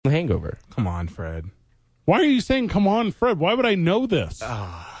The Hangover. Come on, Fred. Why are you saying, come on, Fred? Why would I know this?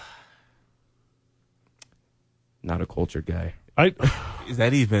 Not a culture guy. Is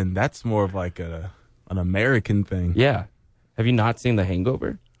that even, that's more of like an American thing. Yeah. Have you not seen The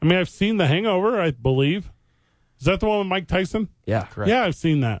Hangover? I mean, I've seen The Hangover, I believe. Is that the one with Mike Tyson? Yeah. Correct. Yeah, I've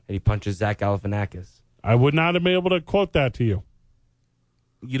seen that. And he punches Zach Galifianakis. I would not have been able to quote that to you.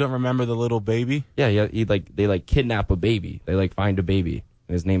 You don't remember the little baby? Yeah, they kidnap a baby. They find a baby.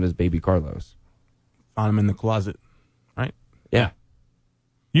 And his name is Baby Carlos. Found him in the closet, right? Yeah.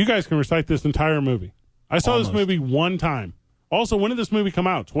 You guys can recite this entire movie. I saw this movie one time. Also, when did this movie come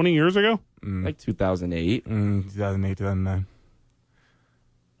out? 20 years ago? Like 2008. 2008, 2009.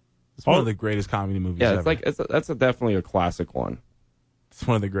 It's one of the greatest comedy movies ever. That's definitely a classic one. It's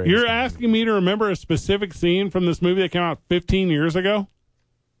one of the greatest. You're asking me to remember a specific scene from this movie that came out 15 years ago?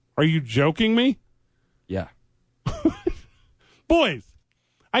 Are you joking me? Yeah. Boys,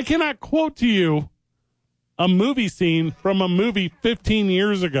 I cannot quote to you a movie scene from a movie 15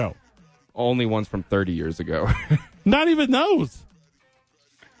 years ago. Only ones from 30 years ago. Not even those.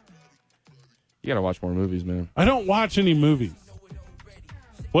 You got to watch more movies, man. I don't watch any movies.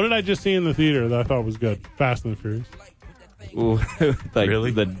 What did I just see in the theater that I thought was good? Fast and the Furious. Ooh,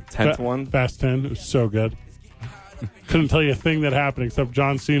 Really? The 10th one? Fast 10. It was so good. Couldn't tell you a thing that happened except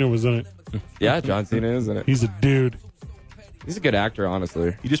John Cena was in it. Yeah, John Cena is in it. He's a dude. He's a good actor,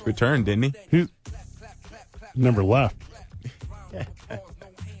 honestly. He just returned, didn't he? He never left.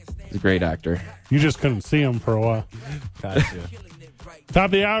 He's a great actor. You just couldn't see him for a while. Gotcha. Top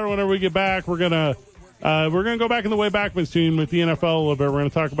of the hour. Whenever we get back, we're gonna go back in the way back machine with the NFL a little bit. We're gonna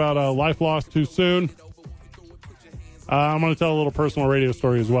talk about life lost too soon. I'm gonna tell a little personal radio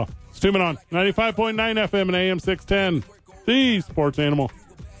story as well. Tune in on 95.9 FM and AM 610, the Sports Animal.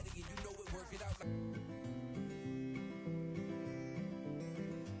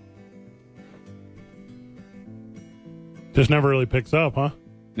 Just never really picks up, huh?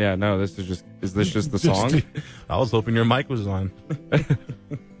 Yeah, no, is this just the song? I was hoping your mic was on.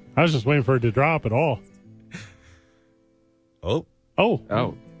 I was just waiting for it to drop at all. Oh. Oh.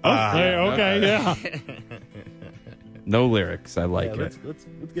 Okay, yeah. No lyrics. I like it. Let's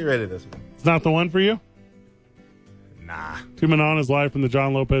get rid of this one. It's not the one for you? Nah. Tuning on is live from the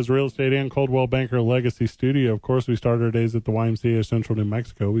John Lopez Real Estate and Coldwell Banker Legacy Studio. Of course, we start our days at the YMCA of Central New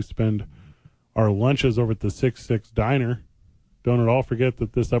Mexico. We spend our lunches over at the 6-6 Diner. Don't at all forget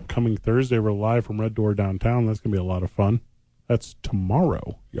that this upcoming Thursday, we're live from Red Door downtown. That's going to be a lot of fun. That's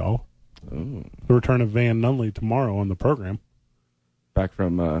tomorrow, y'all. Ooh. The return of Van Nunley tomorrow on the program. Back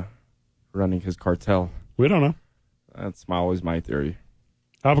from running his cartel. We don't know. That's always my theory.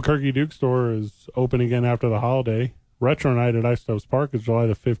 Albuquerque Duke Store is open again after the holiday. Retro Night at Ice Stoves Park is July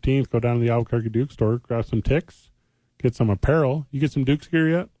the 15th. Go down to the Albuquerque Duke Store, grab some ticks, get some apparel. You get some Dukes gear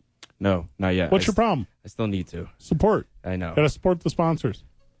yet? No, not yet. What's your problem? I still need to. Support. I know. Got to support the sponsors.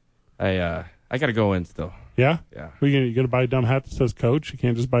 I got to go in still. Yeah? Yeah. You gonna buy a dumb hat that says Coach? You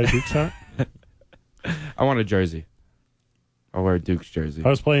can't just buy a Dukes hat? I want a jersey. I'll wear a Duke's jersey. I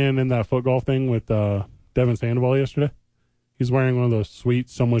was playing in that foot golf thing with Devin Sandoval yesterday. He's wearing one of those sweet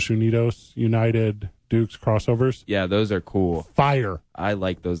Somos Unidos United Dukes crossovers. Yeah, those are cool. Fire. I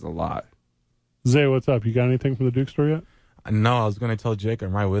like those a lot. Zay, what's up? You got anything from the Duke store yet? No, I was going to tell Jake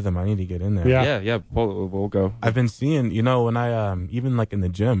I'm right with him. I need to get in there. Yeah. We'll go. I've been seeing, when I even like in the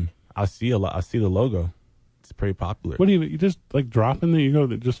gym, I see the logo. It's pretty popular. What do you just like dropping the ego,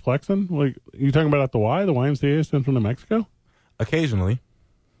 just flexing? Like you talking about at the YMCA Central New Mexico? Occasionally.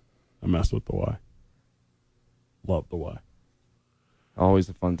 I mess with the Y. Love the Y. Always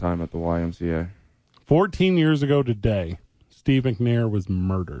a fun time at the YMCA. 14 years ago today, Steve Mcnair was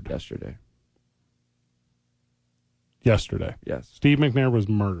murdered. Yesterday. Yes. Steve McNair was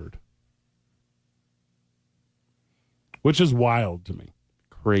murdered. Which is wild to me.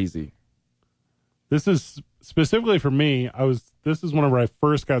 Crazy. This is specifically for me. This is whenever I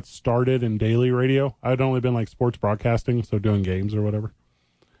first got started in daily radio. I'd only been like sports broadcasting, so doing games or whatever.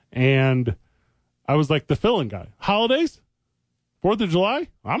 And I was like the fill-in guy. Holidays? 4th of July?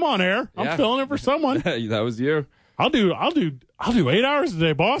 I'm on air. I'm filling it for someone. That was you. I'll do 8 hours a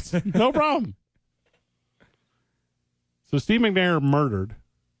day, boss. No problem. So Steve McNair murdered.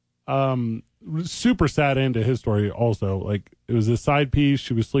 Super sad end to his story also. Like it was a side piece.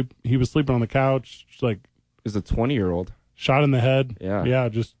 He was sleeping on the couch. Just like It was a 20-year-old. Shot in the head. Yeah. Yeah,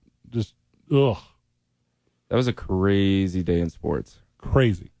 just ugh. That was a crazy day in sports.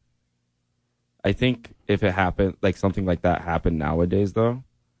 Crazy. I think if it happened, like something like that happened nowadays, though,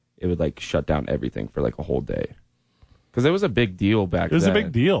 it would like shut down everything for like a whole day. Because it was a big deal back then. It was a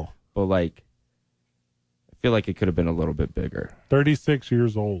big deal. But like, feel like it could have been a little bit bigger. 36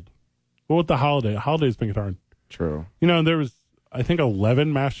 years old. Well, with the holidays make it hard. True. You know, there was, I think,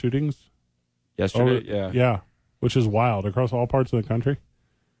 11 mass shootings. Yesterday, Yeah, which is wild across all parts of the country.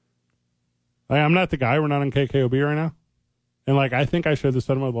 I'm not the guy. We're not on KKOB right now. And, like, I think I share the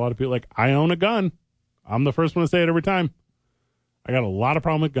sentiment with a lot of people. Like, I own a gun. I'm the first one to say it every time. I got a lot of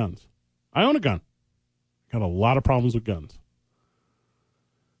problem with guns. I own a gun. Got a lot of problems with guns.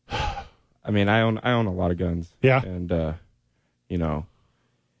 I mean, I own a lot of guns. Yeah. And, you know,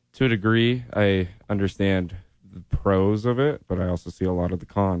 to a degree, I understand the pros of it, but I also see a lot of the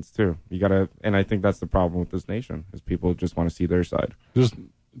cons, too. And I think that's the problem with this nation, is people just want to see their side. Just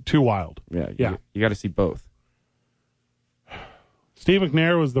too wild. Yeah. You got to see both. Steve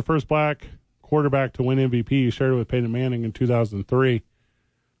Mcnair was the first black quarterback to win MVP. He shared it with Peyton Manning in 2003.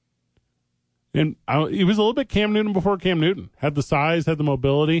 And he was a little bit Cam Newton before Cam Newton. Had the size, had the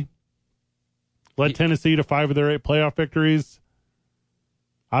mobility. Led Tennessee to 5 of their 8 playoff victories.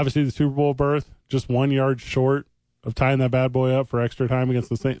 Obviously, the Super Bowl berth, just 1 yard short of tying that bad boy up for extra time against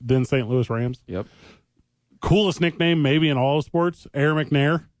the then St. Louis Rams. Yep. Coolest nickname maybe in all of sports, Air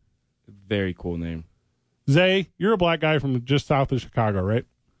McNair. Very cool name. Zay, you're a black guy from just south of Chicago, right?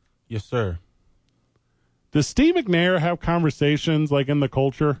 Yes, sir. Does Steve McNair have conversations like in the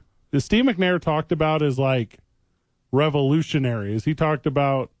culture? Is Steve McNair talked about as like revolutionary? Is he talked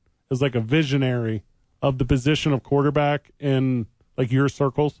about as like a visionary of the position of quarterback in like your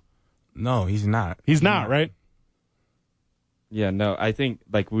circles? No, he's not. He's not, right? Yeah, no, I think,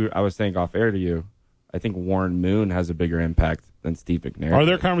 like I was saying off air to you, I think Warren Moon has a bigger impact than Steve McNair. Are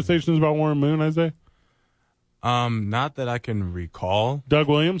there conversations about Warren Moon, Isaiah? Not that I can recall. Doug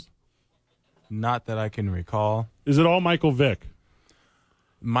Williams? Not that I can recall. Is it all Michael Vick?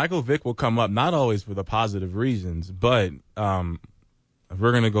 Michael Vick will come up, not always for the positive reasons, but if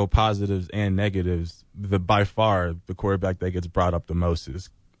we're going to go positives and negatives, by far the quarterback that gets brought up the most is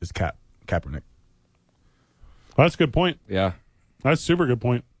Kaepernick. Well, that's a good point. Yeah. That's a super good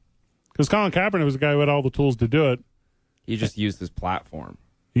point. Because Colin Kaepernick was a guy who had all the tools to do it. He just used his platform.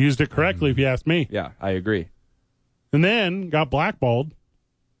 He used it correctly, if you ask me. Yeah, I agree. And then got blackballed,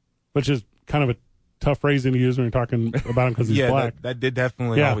 which is kind of a tough phrasing to use when you're talking about him because he's black. That did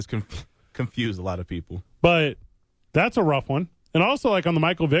definitely always confuse a lot of people. But that's a rough one. And also, like on the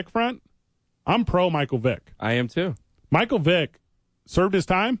Michael Vick front, I'm pro Michael Vick. I am too. Michael Vick served his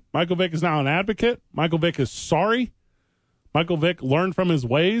time. Michael Vick is now an advocate. Michael Vick is sorry. Michael Vick learned from his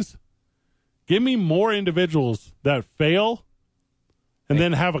ways. Give me more individuals that fail and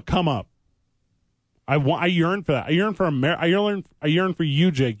then have a come up. I yearn for that. I yearn for I yearn for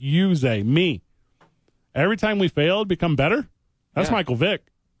you, Jake, you, Zay, me. Every time we failed, become better. That's Michael Vick.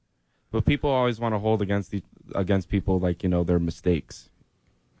 But people always want to hold against people like, you know, their mistakes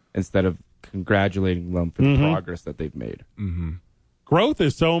instead of congratulating them for the progress that they've made. Mm-hmm. Growth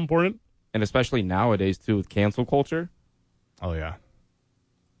is so important. And especially nowadays, too, with cancel culture. Oh, yeah.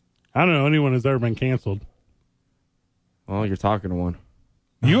 I don't know anyone who's ever been canceled. Well, you're talking to one.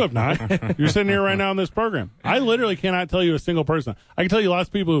 You have not. You're sitting here right now in this program. I literally cannot tell you a single person. I can tell you lots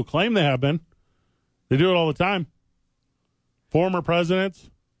of people who claim they have been. They do it all the time. Former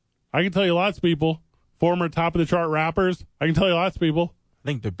presidents. I can tell you lots of people. Former top-of-the-chart rappers. I can tell you lots of people. I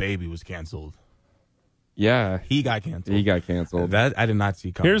think the baby was canceled. Yeah. He got canceled. He got canceled. That I did not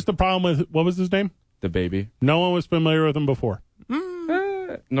see coming. Here's the problem with, what was his name? The baby. No one was familiar with him before.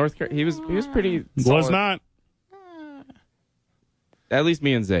 North Carolina. He was pretty solid. Was not. At least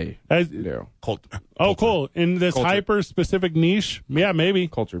me and Zay do. Oh, cool. In this hyper-specific niche? Yeah, maybe.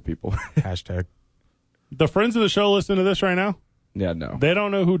 Culture people. Hashtag. The friends of the show listen to this right now? Yeah, no. They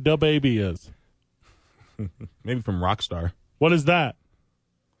don't know who Da Baby is. Maybe from Rockstar. What is that?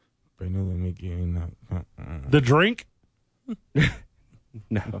 The drink?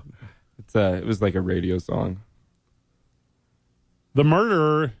 No. It was like a radio song. The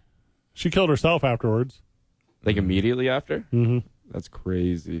murderer, she killed herself afterwards. Like immediately after? Mm-hmm. That's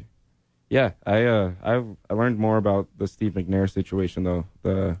crazy. Yeah, I learned more about the Steve McNair situation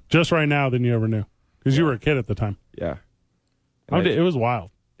though. Just right now than you ever knew, because you were a kid at the time. Yeah, it was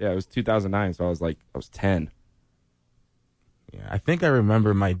wild. Yeah, it was 2009, so I was 10. Yeah, I think I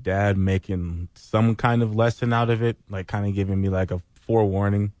remember my dad making some kind of lesson out of it, like kind of giving me like a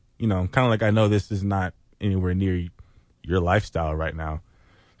forewarning. You know, kind of like, I know this is not anywhere near your lifestyle right now,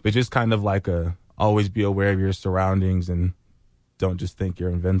 but just kind of like always be aware of your surroundings and don't just think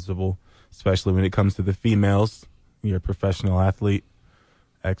you're invincible, especially when it comes to the females. You're a professional athlete,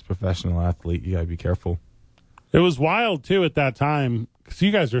 ex-professional athlete. You got to be careful. It was wild, too, at that time, because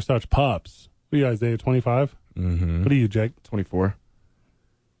you guys are such pups. What are you guys, 25? Mm-hmm. What are you, Jake? 24.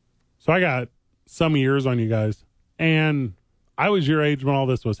 So I got some years on you guys, and I was your age when all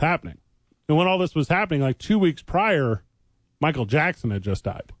this was happening. And when all this was happening, like 2 weeks prior, Michael Jackson had just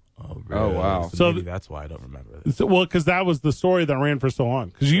died. Oh, really? Oh, wow. So maybe that's why I don't remember this. Well, because that was the story that ran for so long.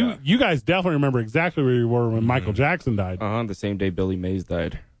 Because you guys definitely remember exactly where you were when Michael Jackson died. The same day Billy Mays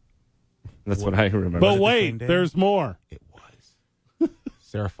died. That's what I remember. But wait, there's more. It was.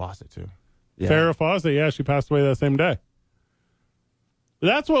 Sarah Fawcett, too. Yeah. Farrah Fawcett, yeah, she passed away that same day.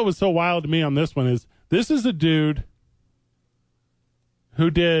 That's what was so wild to me on this one is this is a dude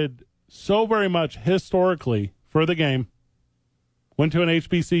who did so very much historically for the game, went to an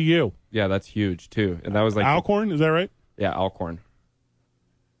HBCU. Yeah, that's huge, too. And that was like... Alcorn, is that right? Yeah, Alcorn.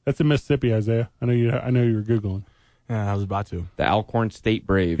 That's in Mississippi, Isaiah. I know you were Googling. Yeah, I was about to. The Alcorn State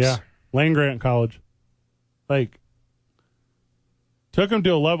Braves. Yeah, Land-Grant College. Like... Took him to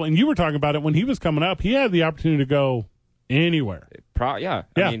a level, and you were talking about it when he was coming up. He had the opportunity to go anywhere. Yeah.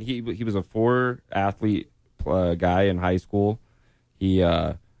 I mean, he was a 4-athlete guy in high school. He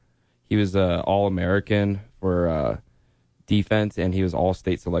was All-American for defense, and he was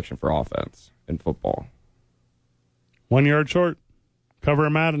All-State selection for offense in football. 1 yard short. Cover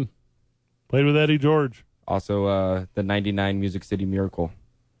of Madden. Played with Eddie George. Also, the '99 Music City Miracle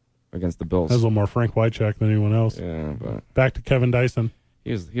against the Bills. Has a little more Frank Wycheck than anyone else. Yeah, but back to Kevin Dyson.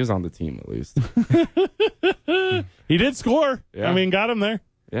 He was on the team at least. He did score. Yeah. I mean, got him there.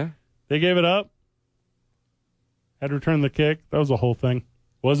 Yeah. They gave it up. Had to return the kick. That was the whole thing.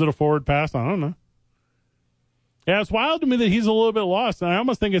 Was it a forward pass? I don't know. Yeah, it's wild to me that he's a little bit lost, and I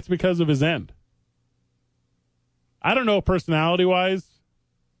almost think it's because of his end. I don't know personality-wise.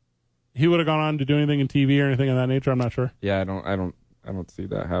 He would have gone on to do anything in TV or anything of that nature. I'm not sure. Yeah, I don't see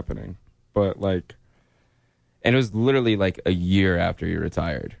that happening. But and it was literally like a year after he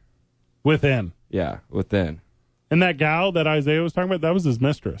retired. Within. Yeah, within. And that gal that Isaiah was talking about, that was his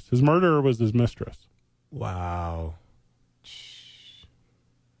mistress. His murderer was his mistress. Wow.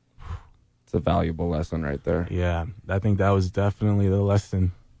 It's a valuable lesson right there. Yeah, I think that was definitely the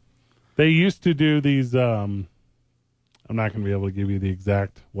lesson. They used to do these, I'm not going to be able to give you the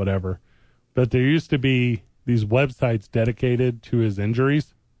exact whatever, but there used to be these websites dedicated to his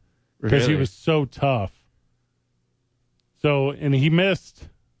injuries because he was so tough. So, and he missed,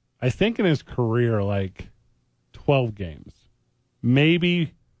 I think in his career, like 12 games,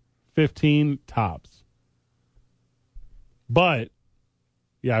 maybe 15 tops. But,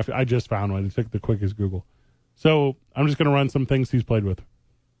 yeah, I just found one. It took the quickest Google. So I'm just going to run some things he's played with.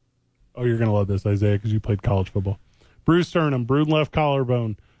 Oh, you're going to love this, Isaiah, because you played college football. Bruised sternum, bruised left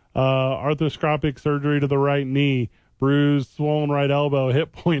collarbone, arthroscopic surgery to the right knee, bruised, swollen right elbow,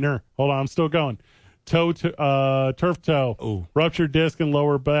 hip pointer. Hold on, I'm still going. Turf toe, Ooh. Ruptured disc in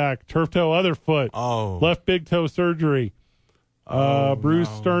lower back, turf toe other foot, left big toe surgery,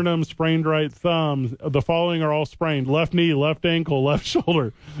 bruised sternum, sprained right thumb. The following are all sprained: left knee, left ankle, left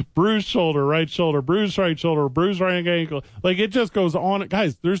shoulder, bruised right shoulder, bruised right ankle. Like it just goes on.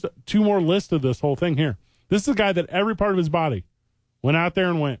 Guys, there's 2 more lists of this whole thing here. This is a guy that every part of his body went out there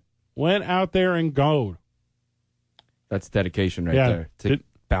and went out there and goed. That's dedication there to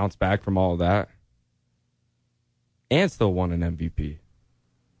bounce back from all of that. And still won an MVP.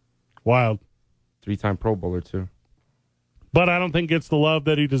 Wild. 3-time Pro Bowler, too. But I don't think gets the love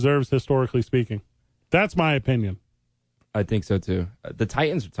that he deserves, historically speaking. That's my opinion. I think so, too. The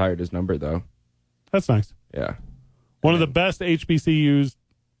Titans retired his number, though. That's nice. Yeah. One of the best HBCUs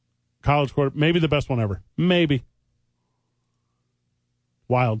college quarter, maybe the best one ever. Maybe.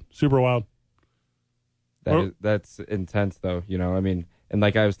 Wild. Super wild. That's intense, though. I mean, and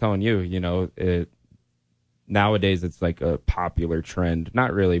like I was telling you, nowadays it's like a popular trend.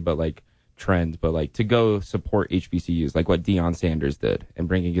 Not really, but like trend, but like to go support HBCUs, like what Deion Sanders did and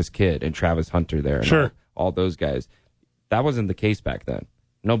bringing his kid and Travis Hunter there. And sure. All those guys. That wasn't the case back then.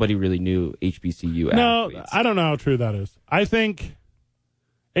 Nobody really knew HBCU athletes. No, I don't know how true that is. I think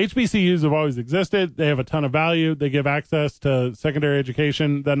HBCUs have always existed. They have a ton of value. They give access to secondary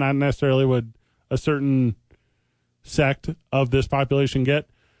education that not necessarily would a certain sect of this population get.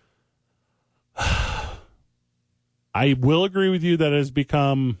 I will agree with you that it has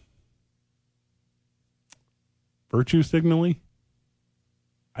become virtue signaling.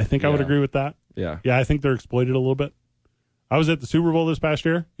 I think I would agree with that. Yeah. Yeah, I think they're exploited a little bit. I was at the Super Bowl this past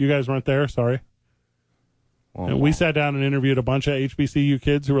year. You guys weren't there. Sorry. And we sat down and interviewed a bunch of HBCU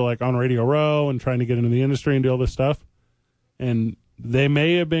kids who were like on Radio Row and trying to get into the industry and do all this stuff. And they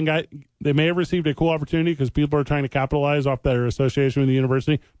may have received a cool opportunity because people are trying to capitalize off their association with the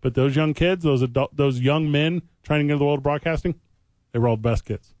university. But those young kids, those young men trying to get into the world of broadcasting, they were all the best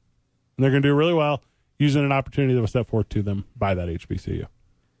kids. And they're going to do really well using an opportunity that was set forth to them by that HBCU.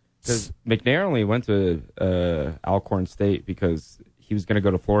 Because McNair only went to Alcorn State because he was going to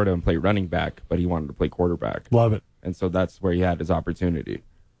go to Florida and play running back, but he wanted to play quarterback. Love it. And so that's where he had his opportunity.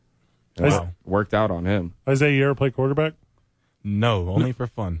 And Wow. it worked out on him. Isaiah, you ever play quarterback? No, only for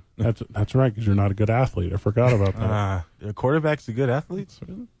fun. That's right, because you're not a good athlete. I forgot about that. Are quarterbacks are good athletes?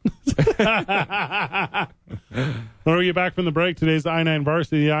 When we get back from the break, today's I-9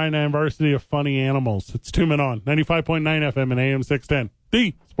 Varsity, the I-9 Varsity of Funny Animals. It's 2 Men On, 95.9 FM and AM 610,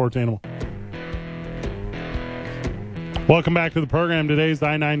 the Sports Animal. Welcome back to the program. Today's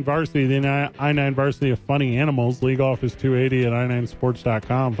I-9 Varsity, the I-9 Varsity of Funny Animals. League office 280 at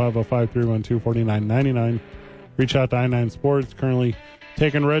i9sports.com, 505-312-4999. Reach out to I-9 Sports, currently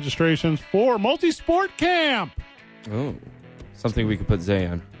taking registrations for multi-sport camp. Oh, something we could put Zay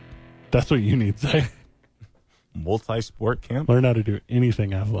on. That's what you need, Zay. Multi-sport camp? Learn how to do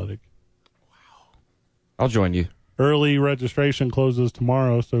anything athletic. I'll join you. Early registration closes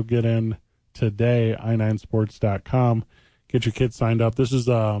tomorrow, so get in today, i9sports.com. Get your kids signed up. This is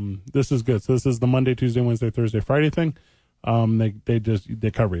good. So this is the Monday, Tuesday, Wednesday, Thursday, Friday thing.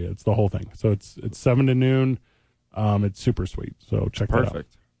 They cover you. It's the whole thing. So it's 7 to noon. It's super sweet. So check that out.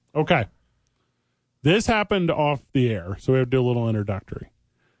 Perfect. Okay. This happened off the air, so we have to do a little introductory.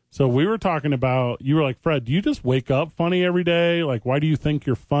 So we were talking about, you were like, Fred, do you just wake up funny every day? Like, why do you think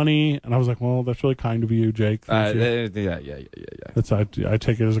you're funny? And I was like, well, that's really kind of you, Jake. Thank you. Yeah. That's, I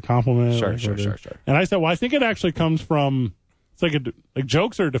take it as a compliment. Sure. And I said, well, I think it actually comes from, it's like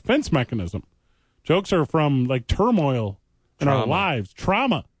jokes are a defense mechanism. Jokes are from like turmoil in our lives,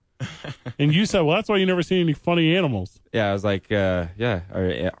 trauma. And you said, well, that's why you never seen any funny animals. Yeah, I was like, are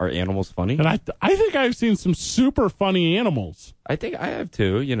animals funny? And I think I've seen some super funny animals. I think I have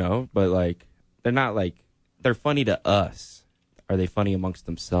too, but like, they're not like, they're funny to us. Are they funny amongst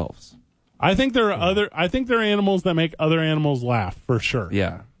themselves? I think there are animals that make other animals laugh for sure.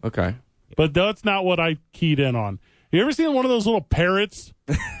 Yeah. Okay. But that's not what I keyed in on. You ever seen one of those little parrots?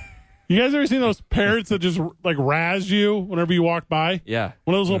 You guys ever seen those parrots that just like razz you whenever you walk by? Yeah.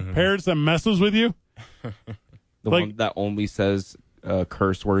 One of those little parrots that messes with you? The one that only says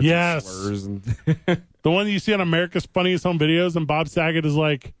curse words Yes. and slurs. And The one that you see on America's Funniest Home Videos, and Bob Saget is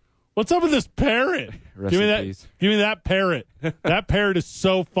like, what's up with this parrot? Rest Give me in that. peace. Give me that parrot. That parrot is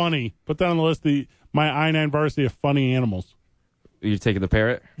so funny. Put that on the list. My I-9 Varsity of Funny Animals. You're taking the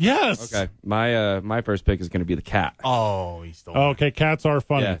parrot? Yes. Okay. My first pick is going to be the cat. Oh, he stole Okay, cats are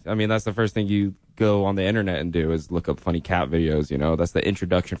funny. Yeah. I mean, that's the first thing you go on the internet and do is look up funny cat videos. That's the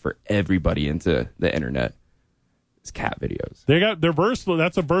introduction for everybody into the internet. It's cat videos. They're versatile.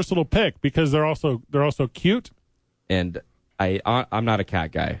 That's a versatile pick because they're also cute. And I'm not a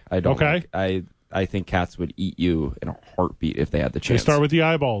cat guy. I don't. Okay. I think cats would eat you in a heartbeat if they had the They chance. start with the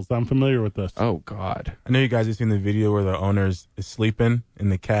eyeballs. I'm familiar with this. Oh God. I know you guys have seen the video where the owner is sleeping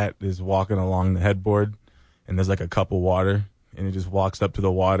and the cat is walking along the headboard and there's like a cup of water and it just walks up to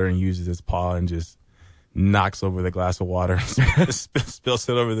the water and uses his paw and just knocks over the glass of water, spills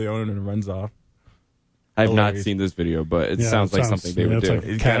it over the owner and runs off. I've not seen this video, but it sounds like something they would do.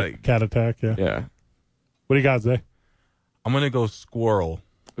 It's like cat attack, yeah. Yeah. What do you got, Zay? I'm going to go squirrel.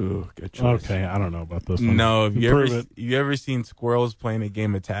 Ooh, good choice. Okay, I don't know about this one. No, have Prove you ever seen squirrels playing a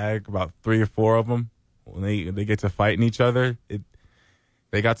game of tag? About 3 or 4 of them when they get to fighting each other.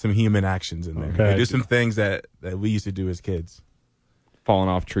 They got some human actions in there. Okay. They do some things that we used to do as kids. Falling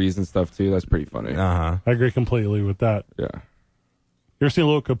off trees and stuff too. That's pretty funny. Uh-huh. I agree completely with that. Yeah. You ever seen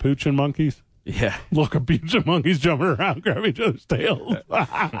little capuchin monkeys? Yeah. Little capuchin monkeys jumping around, grabbing each other's tails.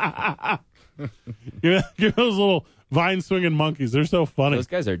 Give those little vine swinging monkeys. They're so funny. Those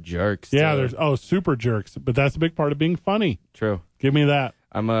guys are jerks. Yeah, too. they're super jerks. But that's a big part of being funny. True. Give me that.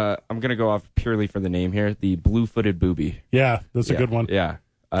 I'm gonna go off purely for the name here. The blue-footed booby. Yeah, that's a good one. Yeah.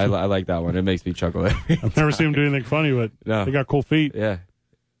 I like that one. It makes me chuckle. I've never seen them do anything funny, but No. they got cool feet. Yeah.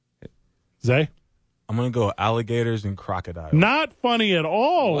 Zay? I'm going to go alligators and crocodiles. Not funny at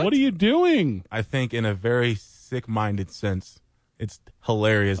all. What are you doing? I think in a very sick-minded sense, it's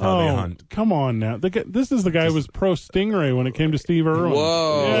hilarious how they hunt. Come on now. This is the guy who was pro Stingray when it came to Steve Irwin.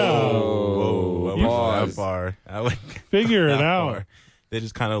 Whoa. Yeah. I went that far. Figure it that out. far. They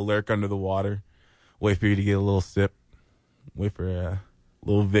just kind of lurk under the water, wait for you to get a little sip, wait for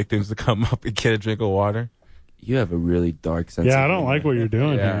little victims to come up and get a drink of water. You have a really dark sense. Yeah, of I don't humor. like what you're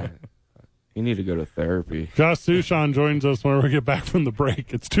doing Yeah. here. You need to go to therapy. Josh Sushan joins us when we get back from the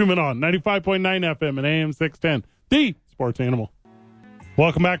break. It's 2 Men On, 95.9 FM and AM 610, the Sports Animal.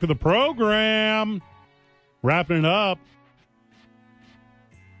 Welcome back to the program. Wrapping it up.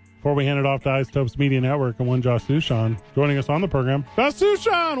 Before we hand it off to Isotopes Media Network and one Josh Sushan joining us on the program. Josh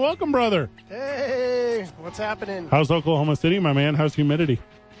Sushan, welcome, brother. Hey, what's happening? How's Oklahoma City, my man? How's humidity?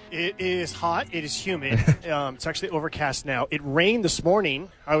 It is hot. It is humid. It's actually overcast now. It rained this morning.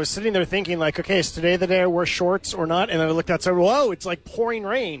 I was sitting there thinking, like, okay, is today the day I wear shorts or not? And then I looked outside. Whoa, it's like pouring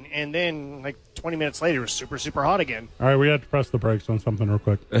rain. And then, like, 20 minutes later, it was super, super hot again. All right, we have to press the brakes on something real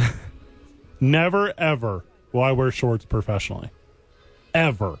quick. Never, ever will I wear shorts professionally.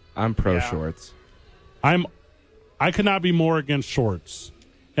 Ever. I'm pro shorts. I could not be more against shorts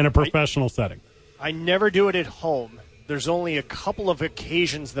in a professional setting. I never do it at home. There's only a couple of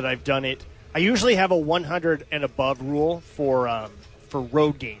occasions that I've done it. I usually have a 100 and above rule for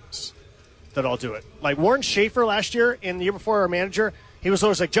road games that I'll do it. Like Warren Schaefer last year and the year before, our manager, he was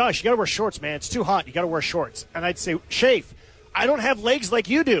always like, Josh, you got to wear shorts, man. It's too hot. You got to wear shorts. And I'd say, Schaefer, I don't have legs like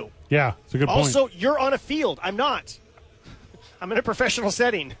you do. Yeah, it's a good point. Also, you're on a field. I'm not. I'm in a professional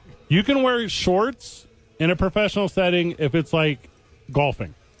setting. You can wear shorts in a professional setting if it's like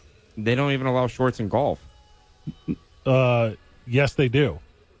golfing. They don't even allow shorts in golf. Yes, they do.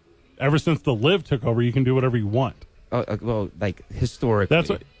 Ever since the Live took over, you can do whatever you want. Well, like historically. That's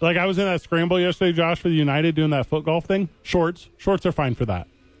what, like I was in that scramble yesterday, Josh, for the United doing that foot golf thing. Shorts are fine for that.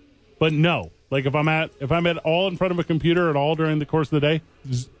 But no, like if I'm at all in front of a computer at all during the course of the day,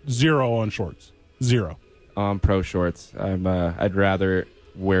 zero on shorts, zero. Pro shorts. I'd rather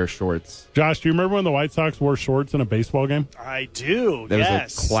wear shorts. Josh, do you remember when the White Sox wore shorts in a baseball game? I do. That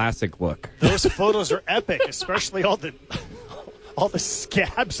yes. was a classic look. Those photos are epic, especially all the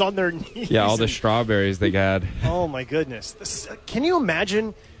scabs on their knees. Yeah, all the strawberries they had. Oh my goodness! Can you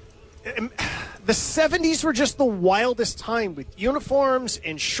imagine? The 70s were just the wildest time with uniforms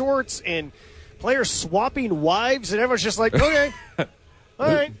and shorts and players swapping wives, and everyone's just like, okay, all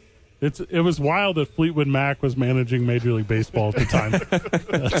right. It was wild that Fleetwood Mac was managing Major League Baseball at the time.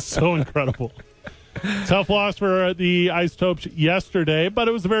 That's so incredible. Tough loss for the Isotopes yesterday, but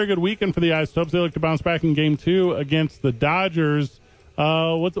it was a very good weekend for the Isotopes. They look to bounce back in Game 2 against the Dodgers.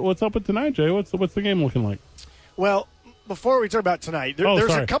 What's up with tonight, Jay? What's the game looking like? Well, before we talk about tonight,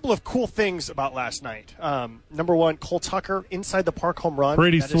 there's a couple of cool things about last night. Number one, Cole Tucker inside the park home run.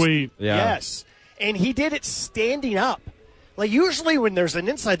 Pretty sweet. Yeah. Yes, and he did it standing up. Like, usually when there's an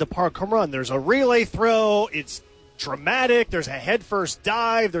inside the park home run, there's a relay throw, it's dramatic, there's a headfirst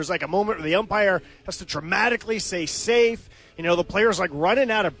dive, there's like a moment where the umpire has to dramatically say safe. You know, the player's like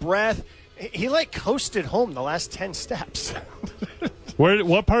running out of breath. He like coasted home the last 10 steps.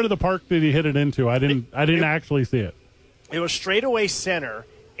 What part of the park did he hit it into? I didn't actually see it. It was straightaway center,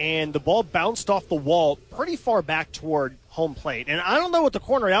 and the ball bounced off the wall pretty far back toward home plate. And I don't know what the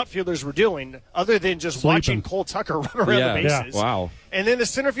corner outfielders were doing other than just watching Cole Tucker run around the bases. Yeah, wow. And then the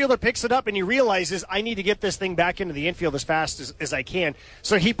center fielder picks it up, and he realizes, I need to get this thing back into the infield as fast as I can.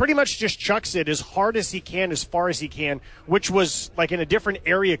 So he pretty much just chucks it as hard as he can, as far as he can, which was like in a different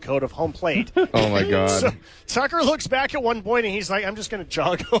area code of home plate. Oh, my God. So Tucker looks back at one point, and he's like, I'm just going to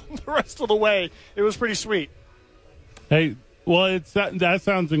jog home the rest of the way. It was pretty sweet. Hey, well, that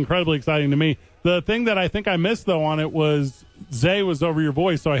sounds incredibly exciting to me. The thing that I think I missed, though, on it was Zay was over your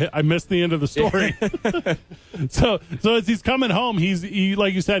voice, so I missed the end of the story. So as he's coming home, he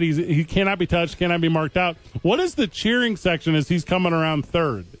like you said, he cannot be touched, cannot be marked out. What is the cheering section as he's coming around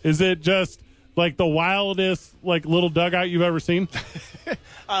third? Is it just like the wildest like little dugout you've ever seen?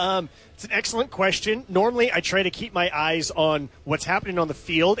 It's an excellent question. Normally, I try to keep my eyes on what's happening on the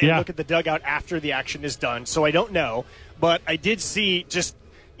field and look at the dugout after the action is done, so I don't know. But I did see just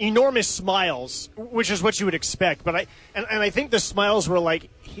enormous smiles, which is what you would expect. But I think the smiles were like,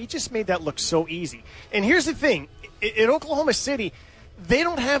 he just made that look so easy. And here's the thing. In Oklahoma City, they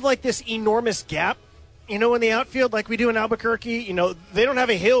don't have like this enormous gap, you know, in the outfield like we do in Albuquerque. You know, they don't have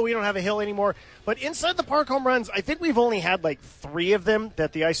a hill. We don't have a hill anymore. But inside the park home runs, I think we've only had like 3 of them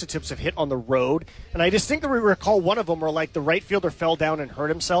that the Isotopes have hit on the road. And I distinctly recall one of them where like the right fielder fell down and hurt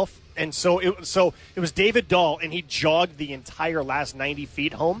himself. And so it was David Dahl, and he jogged the entire last 90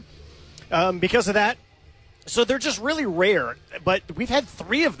 feet home because of that. So they're just really rare. But we've had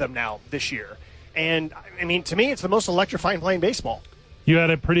 3 of them now this year. And, I mean, to me, it's the most electrifying playing baseball. You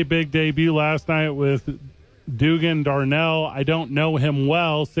had a pretty big debut last night with Dugan Darnell. I don't know him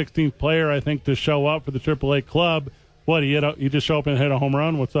well. 16th player, I think, to show up for the AAA club. What, he just show up and hit a home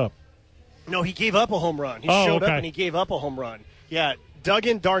run? What's up? No, he gave up a home run. He showed up and he gave up a home run. Yeah,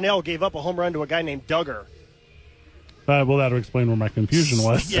 Dugan Darnell gave up a home run to a guy named Duggar. Well, that would explain where my confusion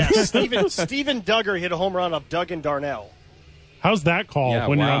was. Yeah, Steven Duggar hit a home run off Dugan Darnell. How's that called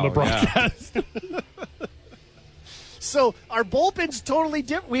when you're on the broadcast? Yeah. So our bullpen's totally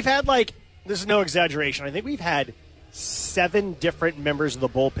different. We've had this is no exaggeration, I think we've had 7 different members of the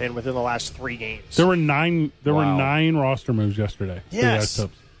bullpen within the last 3 games. There were 9 roster moves yesterday. Yes.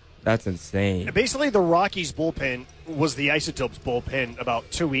 That's insane. Basically, the Rockies bullpen was the Isotopes bullpen about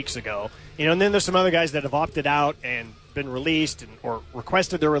 2 weeks ago. And then there's some other guys that have opted out and been released or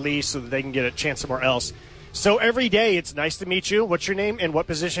requested their release so that they can get a chance somewhere else. So every day, it's nice to meet you. What's your name and what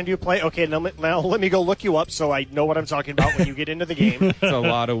position do you play? Okay, now let me go look you up so I know what I'm talking about when you get into the game. It's a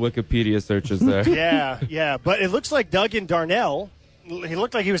lot of Wikipedia searches there. Yeah. But it looks like Doug and Darnell, he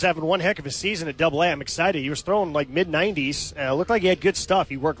looked like he was having one heck of a season at Double A. I'm excited. He was throwing like mid-90s. Looked like he had good stuff.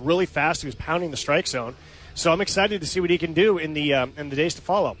 He worked really fast. He was pounding the strike zone. So I'm excited to see what he can do in the days to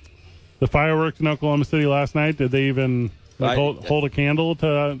follow. The fireworks in Oklahoma City last night, did they even hold a candle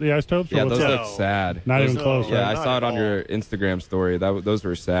to the Isotopes? Yeah, those look sad. Not even close, Yeah, right? I saw it on your Instagram story. Those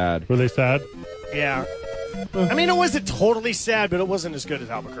were sad. Were they sad? Yeah. I mean, it wasn't totally sad, but it wasn't as good as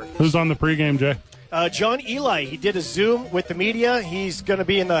Albuquerque. Who's on the pregame, Jay? John Eli, he did a Zoom with the media. He's going to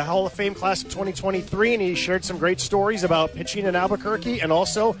be in the Hall of Fame class of 2023, and he shared some great stories about pitching in Albuquerque and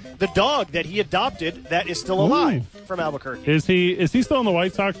also the dog that he adopted that is still alive from Albuquerque. Is he still in the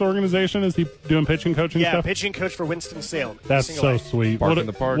White Sox organization? Is he doing pitching coaching stuff? Yeah, pitching coach for Winston-Salem. That's so sweet. Park in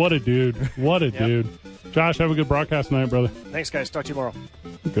the park. What a dude. What a dude. Josh, have a good broadcast tonight, brother. Thanks, guys. Talk to you tomorrow.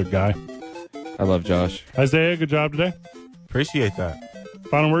 Good guy. I love Josh. Isaiah, good job today. Appreciate that.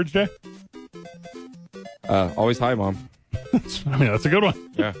 Final words, Jay? Always hi, Mom. I mean, that's a good one.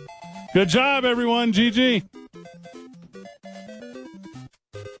 Yeah. Good job, everyone. GG.